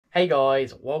Hey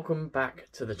guys, welcome back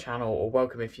to the channel, or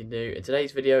welcome if you're new. In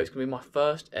today's video, it's going to be my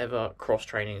first ever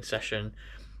cross-training session.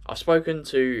 I've spoken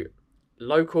to he's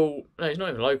not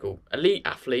even local, elite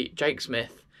athlete Jake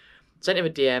Smith, sent him a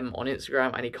DM on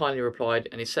Instagram and he kindly replied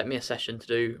and he set me a session to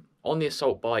do on the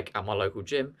assault bike at my local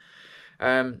gym.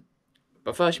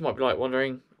 But first you might be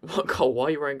wondering, Cole, why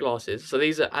are you wearing glasses? So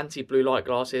these are anti-blue light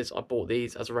glasses. I bought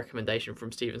these as a recommendation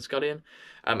from Stephen Scuddian.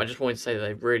 I just wanted to say that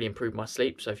they've really improved my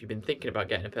sleep. So if you've been thinking about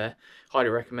getting a pair, highly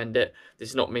recommend it. This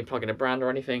is not me plugging a brand or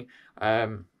anything. I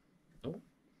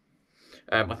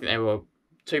think they were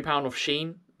 £2 off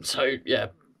Shein. So yeah,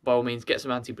 by all means, get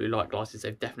some anti-blue light glasses.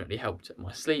 They've definitely helped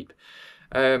my sleep.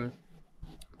 But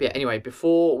yeah, anyway,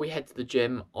 before we head to the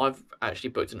gym, I've actually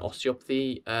booked an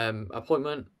osteopathy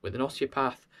appointment with an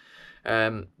osteopath.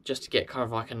 Just to get kind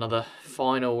of like another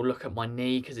final look at my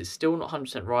knee, because it's still not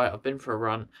 100% right. I've been for a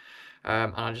run,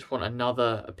 and I just want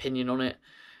another opinion on it,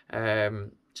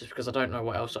 just because I don't know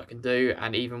what else I can do.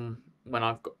 And even when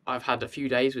I've had a few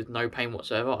days with no pain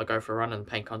whatsoever, I go for a run and the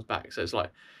pain comes back. So it's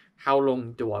like, how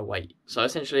long do I wait? So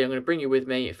essentially, I'm going to bring you with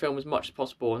me, film as much as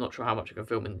possible. I'm not sure how much I can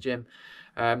film in the gym,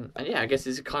 and yeah, I guess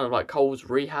this is kind of like Cole's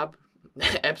rehab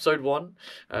episode 1.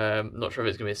 Not sure if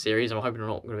it's going to be a series. I'm hoping I'm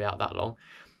not going to be out that long.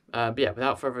 But yeah,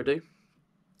 without further ado,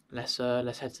 let's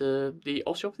head to the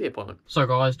osteopathy appointment. So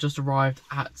guys, just arrived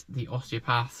at the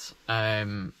osteopaths.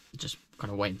 Just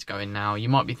kind of waiting to go in now. You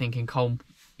might be thinking, Cole,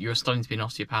 you're studying to be an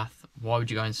osteopath. Why would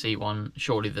you go and see one?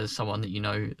 Surely there's someone that you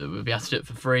know that would be able to do it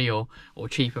for free or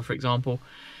cheaper, for example.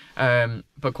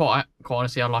 But quite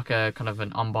honestly, I'd like a kind of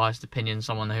an unbiased opinion,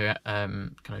 someone who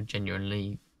kind of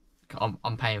genuinely,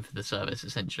 I'm paying for the service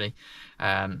essentially,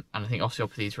 and I think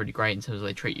osteopathy is really great in terms of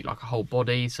they treat you like a whole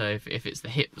body. So if it's the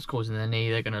hip that's causing the knee,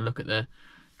 they're going to look at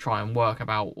try and work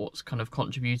about what's kind of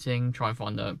contributing, try and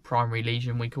find the primary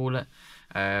lesion, we call it,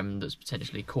 that's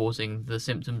potentially causing the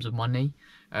symptoms of my knee.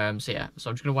 So yeah, so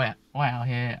I'm just going to wait out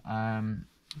here,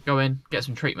 go in, get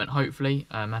some treatment hopefully,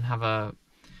 and have a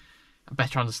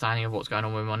better understanding of what's going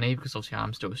on with my knee, because obviously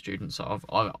I'm still a student, so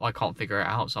I can't figure it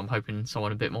out, so I'm hoping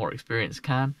someone a bit more experienced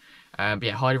can. But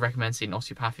yeah, highly recommend seeing an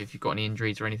osteopath if you've got any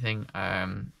injuries or anything.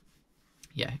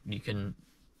 Yeah, you can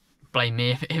blame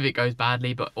me if it goes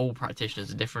badly, but all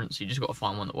practitioners are different, so you just got to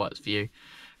find one that works for you,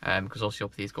 because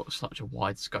osteopathy's got such a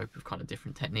wide scope of kind of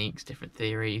different techniques, different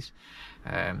theories,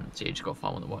 so you just got to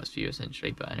find one that works for you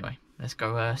essentially. But anyway, let's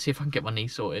go see if I can get my knee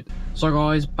sorted. So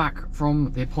guys, back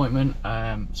from the appointment.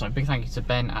 So big thank you to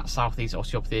Ben at Southeast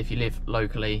Osteopathy. If you live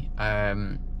locally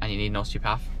and you need an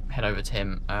osteopath, head over to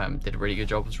him. Did a really good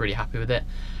job, was really happy with it.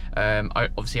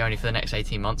 Obviously only for the next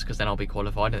 18 months, because then I'll be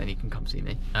qualified and then he can come see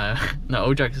me. No,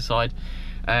 all jokes aside,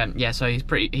 yeah, so he's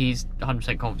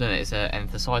 100% confident it's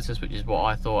enthesitis, which is what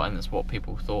I thought, and that's what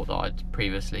people thought that I'd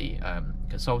previously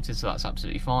consulted, so that's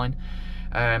absolutely fine.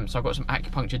 So I've got some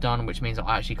acupuncture done, which means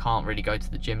I actually can't really go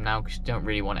to the gym now, because you don't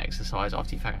really want to exercise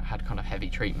after you've had kind of heavy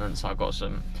treatment. So I've got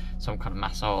some kind of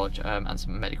massage and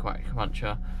some medical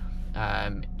acupuncture,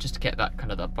 just to get that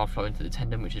kind of the blood flow into the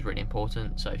tendon, which is really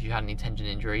important. So if you had any tendon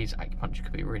injuries, acupuncture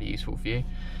could be really useful for you.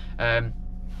 So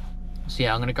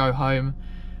yeah, I'm going to go home.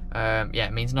 Yeah,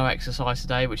 it means no exercise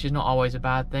today, which is not always a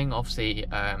bad thing. Obviously,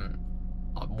 I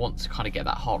want to kind of get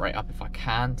that heart rate up if I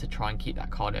can, to try and keep that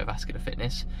cardiovascular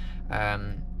fitness.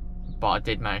 But I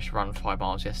did manage to run 5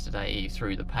 miles yesterday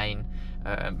through the pain,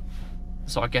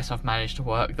 so I guess I've managed to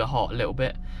work the heart a little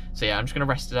bit. So yeah, I'm just going to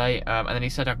rest today, and then he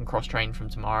said I can cross train from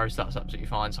tomorrow, so that's absolutely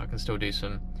fine. So I can still do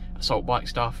some assault bike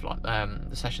stuff, like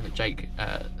the session that Jake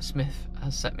Smith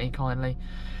has set me kindly.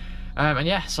 And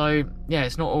yeah, so yeah,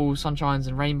 it's not all sunshines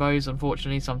and rainbows,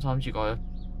 unfortunately. Sometimes you got to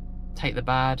take the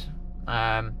bad.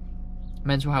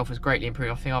 Mental health has greatly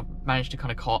improved. I think I've managed to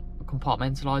kind of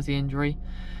compartmentalise the injury,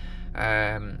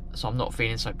 so I'm not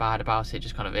feeling so bad about it.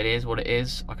 Just kind of, it is what it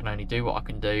is. I can only do what I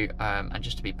can do, and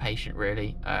just to be patient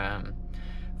really.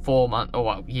 4 months or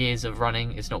well, years of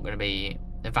running, it's not going to be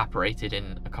evaporated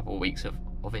in a couple of weeks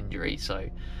of injury. So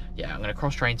yeah, I'm going to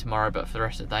cross train tomorrow, but for the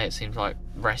rest of the day it seems like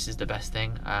rest is the best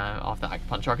thing. After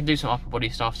acupuncture I can do some upper body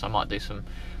stuff, so I might do some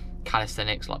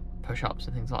calisthenics like push-ups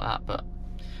and things like that, but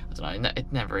I don't know,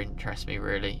 it never interests me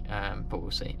really, but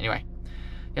we'll see. Anyway,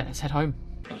 yeah, let's head home.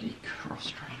 Bloody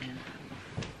cross training.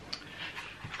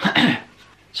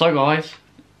 So guys,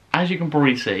 as you can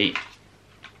probably see,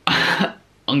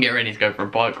 I'm getting ready to go for a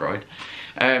bike ride.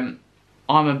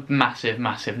 I'm a massive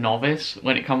novice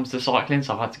when it comes to cycling,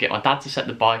 so I've had to get my dad to set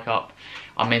the bike up.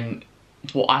 I'm in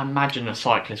what I imagine a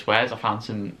cyclist wears. I found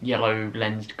some yellow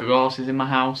lensed glasses in my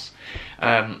house,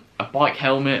 a bike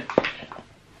helmet.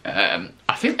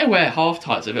 I think they wear half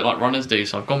tights a bit like runners do,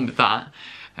 so I've gone with that.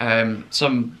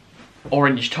 Some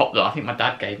orange top that I think my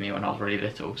dad gave me when I was really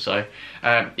little. So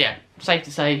yeah, safe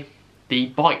to say the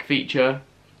bike feature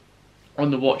on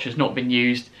the watch has not been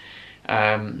used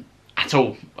at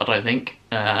all, I don't think,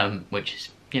 which is,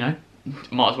 you know,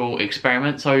 might as well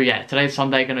experiment. So yeah, today's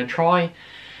Sunday, going to try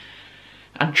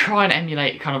and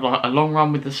emulate kind of like a long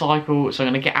run with the cycle. So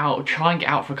I'm going to try and get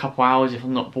out for a couple hours if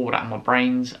I'm not bored out of my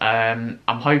brains. I'm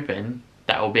hoping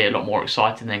that will be a lot more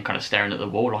exciting than kind of staring at the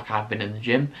wall like I've been in the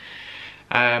gym.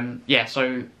 Yeah,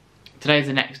 so today's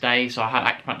the next day. So I had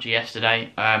acupuncture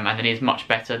yesterday, and it is much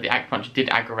better. The acupuncture did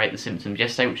aggravate the symptoms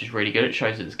yesterday, which is really good. It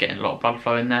shows that it's getting a lot of blood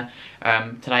flow in there.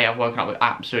 Today I've woken up with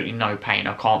absolutely no pain.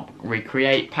 I can't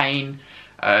recreate pain.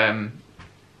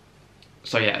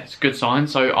 So yeah, it's a good sign.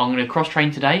 So I'm going to cross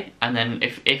train today, and then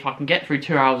if I can get through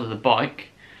 2 hours of the bike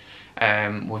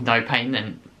with no pain,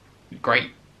 then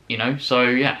great, you know. So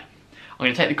yeah, I'm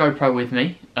going to take the GoPro with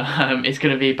me. It's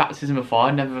going to be a baptism of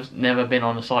fire. Never been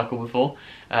on a cycle before,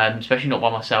 especially not by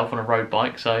myself on a road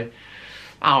bike. So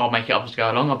I'll make it up as I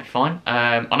go along. I'll be fine.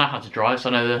 I know how to drive, so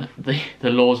I know the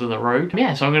laws of the road.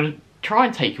 Yeah, so I'm going to try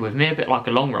and take you with me, a bit like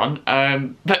a long run.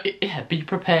 But yeah, be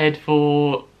prepared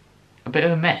for a bit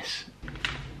of a mess.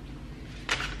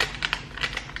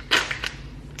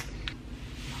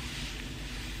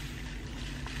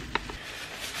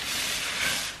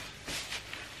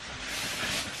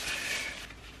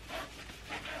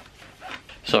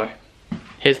 So,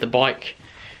 here's the bike.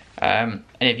 Any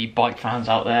of you bike fans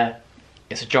out there,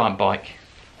 it's a giant bike.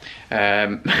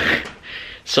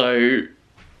 So,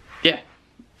 yeah,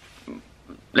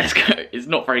 let's go. It's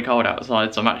not very cold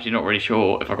outside, so I'm actually not really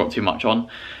sure if I got too much on.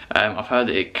 I've heard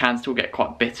that it can still get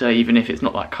quite bitter even if it's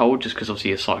not that cold, just because obviously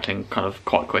you're cycling kind of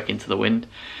quite quick into the wind.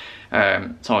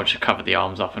 So I'll just cover the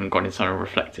arms up and gone in some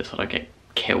reflector so I don't get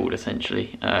killed,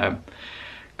 essentially.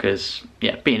 Because,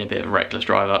 yeah, being a bit of a reckless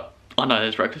driver, I know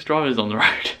there's reckless drivers on the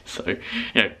road, so,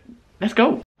 you know, let's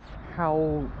go.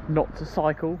 How not to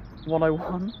cycle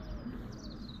 101.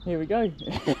 Here we go.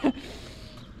 The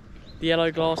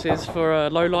yellow glasses for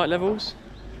low light levels.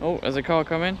 Oh, there's a car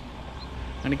coming.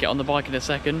 I'm going to get on the bike in a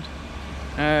second.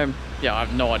 Yeah, I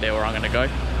have no idea where I'm going to go.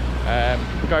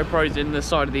 GoPro's in the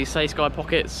side of these Say Sky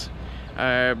pockets.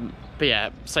 But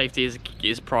yeah, safety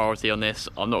is priority on this.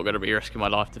 I'm not going to be risking my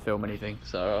life to film anything.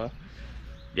 So,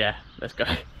 yeah, let's go.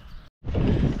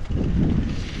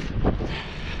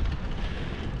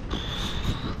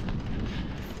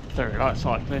 Very light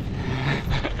cycling.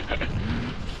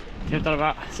 I've done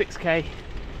about 6k.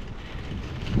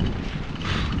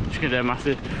 Just gonna do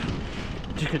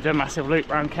a massive loop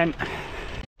around Kent.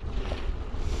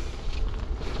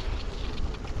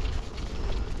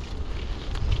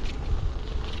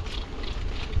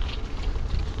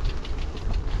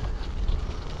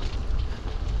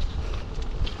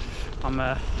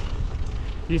 I'm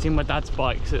using my dad's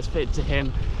bike so it's fitted to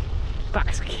him.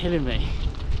 Back's killing me.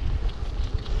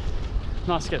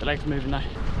 Nice to get the legs moving though.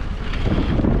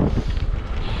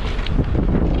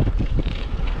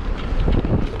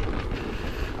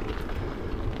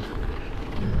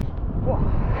 Whoa.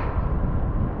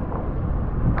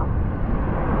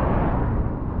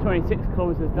 26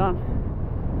 kilometres done.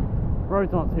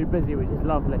 Roads aren't too busy, which is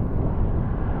lovely.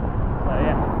 So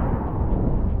yeah.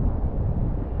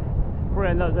 Probably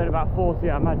end up doing about 40,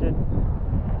 I imagine.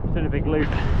 Just doing a big loop.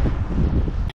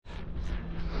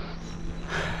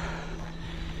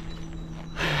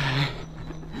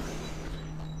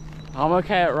 I'm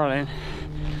okay at running.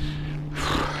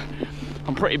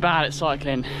 I'm pretty bad at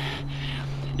cycling.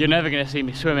 You're never going to see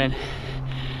me swimming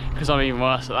because I'm even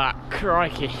worse at that.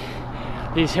 Crikey,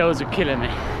 these hills are killing me.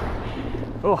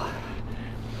 Oh,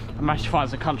 I managed to find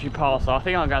some country paths, so I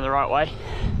think I'm going the right way.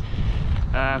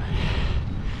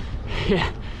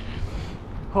 Yeah.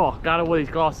 Oh, glad I wore these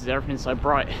glasses. Everything's so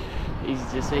bright, easy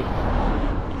to see.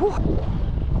 Whew.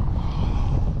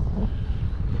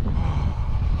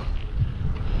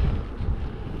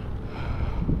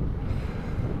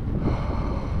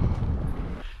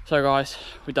 So guys,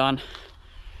 we're done.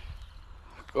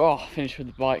 Oh, finished with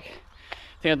the bike. I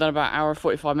think I've done about an hour and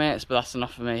 45 minutes, but that's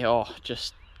enough for me. Oh,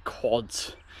 just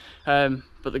quads. But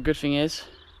the good thing is,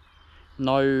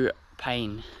 no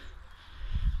pain.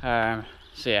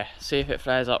 So yeah, see if it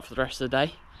flares up for the rest of the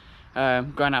day.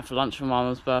 Going out for lunch for my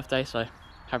mum's birthday, so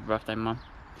happy birthday, mum.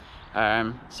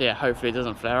 So yeah, hopefully it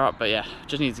doesn't flare up, but yeah,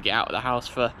 just need to get out of the house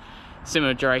for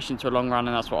similar duration to a long run,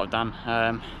 and that's what I've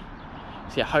done.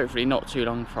 So yeah, hopefully not too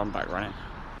long before I'm back running.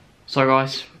 So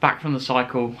guys, back from the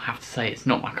cycle. I have to say it's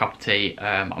not my cup of tea.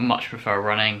 I much prefer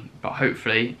running, but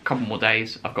hopefully a couple more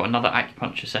days. I've got another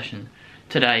acupuncture session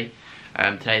today.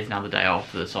 Today is now the day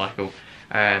after the cycle.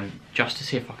 just to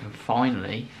see if I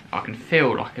can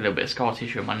feel like a little bit of scar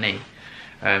tissue in my knee.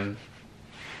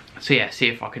 So yeah, see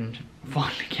if I can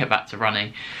finally get back to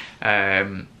running.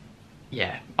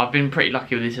 Yeah, I've been pretty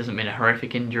lucky with this. Hasn't been a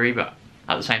horrific injury, but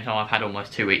at the same time I've had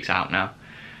almost 2 weeks out now.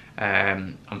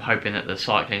 I'm hoping that the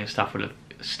cycling and stuff will have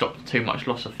stopped too much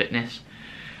loss of fitness.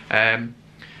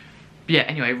 Yeah,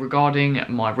 anyway, regarding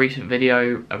my recent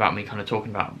video about me kind of talking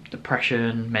about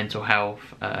depression, mental health,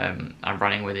 and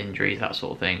running with injuries, that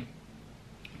sort of thing,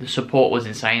 the support was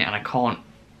insane, and I can't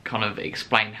kind of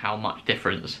explain how much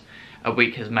difference a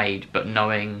week has made, but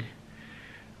knowing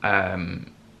that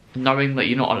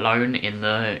you're not alone in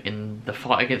the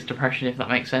fight against depression, if that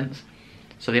makes sense.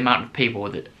 So the amount of people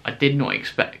that I did not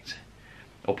expect,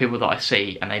 or people that I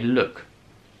see and they look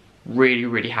really,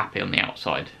 really happy on the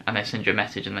outside, and they send you a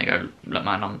message and they go, look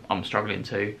man, I'm struggling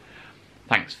too,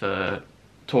 thanks for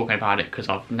talking about it, because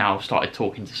I've now started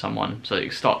talking to someone. So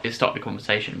it started the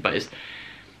conversation. But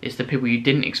it's the people you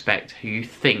didn't expect, who you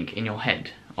think in your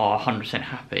head are 100%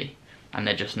 happy, and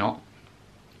they're just not.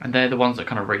 And they're the ones that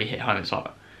kind of really hit home. It's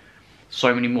like,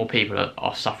 so many more people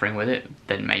are suffering with it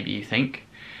than maybe you think.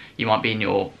 You might be in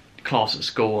your class at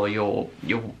school or your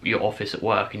office at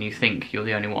work, and you think you're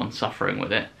the only one suffering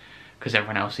with it, because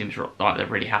everyone else seems like they're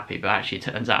really happy, but actually it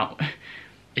turns out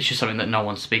it's just something that no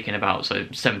one's speaking about. So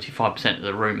 75% of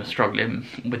the room are struggling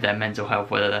with their mental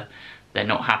health, whether they're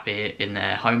not happy in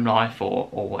their home life or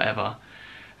whatever.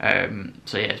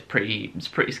 So yeah, it's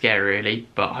pretty scary really,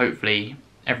 but hopefully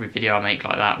every video I make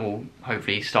like that will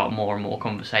hopefully start more and more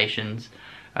conversations.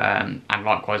 And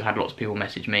likewise, I had lots of people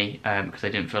message me because they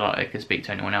didn't feel like they could speak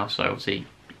to anyone else. So obviously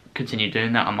continue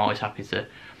doing that. I'm always happy to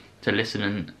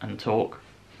listen and talk.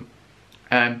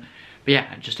 But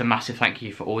yeah, just a massive thank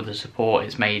you for all the support.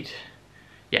 It's made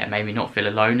me not feel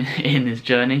alone in this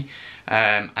journey.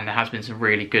 And there has been some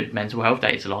really good mental health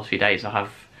days the last few days. I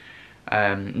have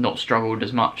not struggled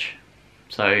as much.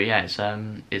 So yeah,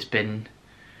 it's been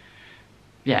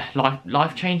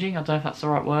life changing. I don't know if that's the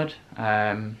right word,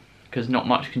 because not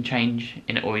much can change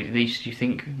in it, or at least you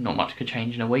think not much could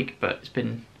change in a week. But it's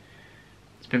been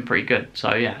pretty good.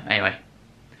 So yeah, anyway,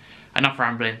 enough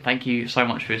rambling. Thank you so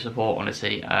much for your support,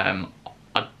 honestly.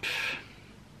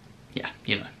 Yeah,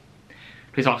 you know,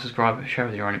 please like, subscribe, share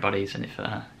with your own buddies, and if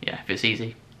it's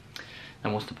easy,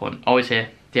 then what's the point? Always here,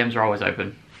 DMs are always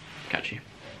open. Catch you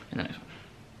in the next one.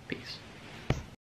 Peace.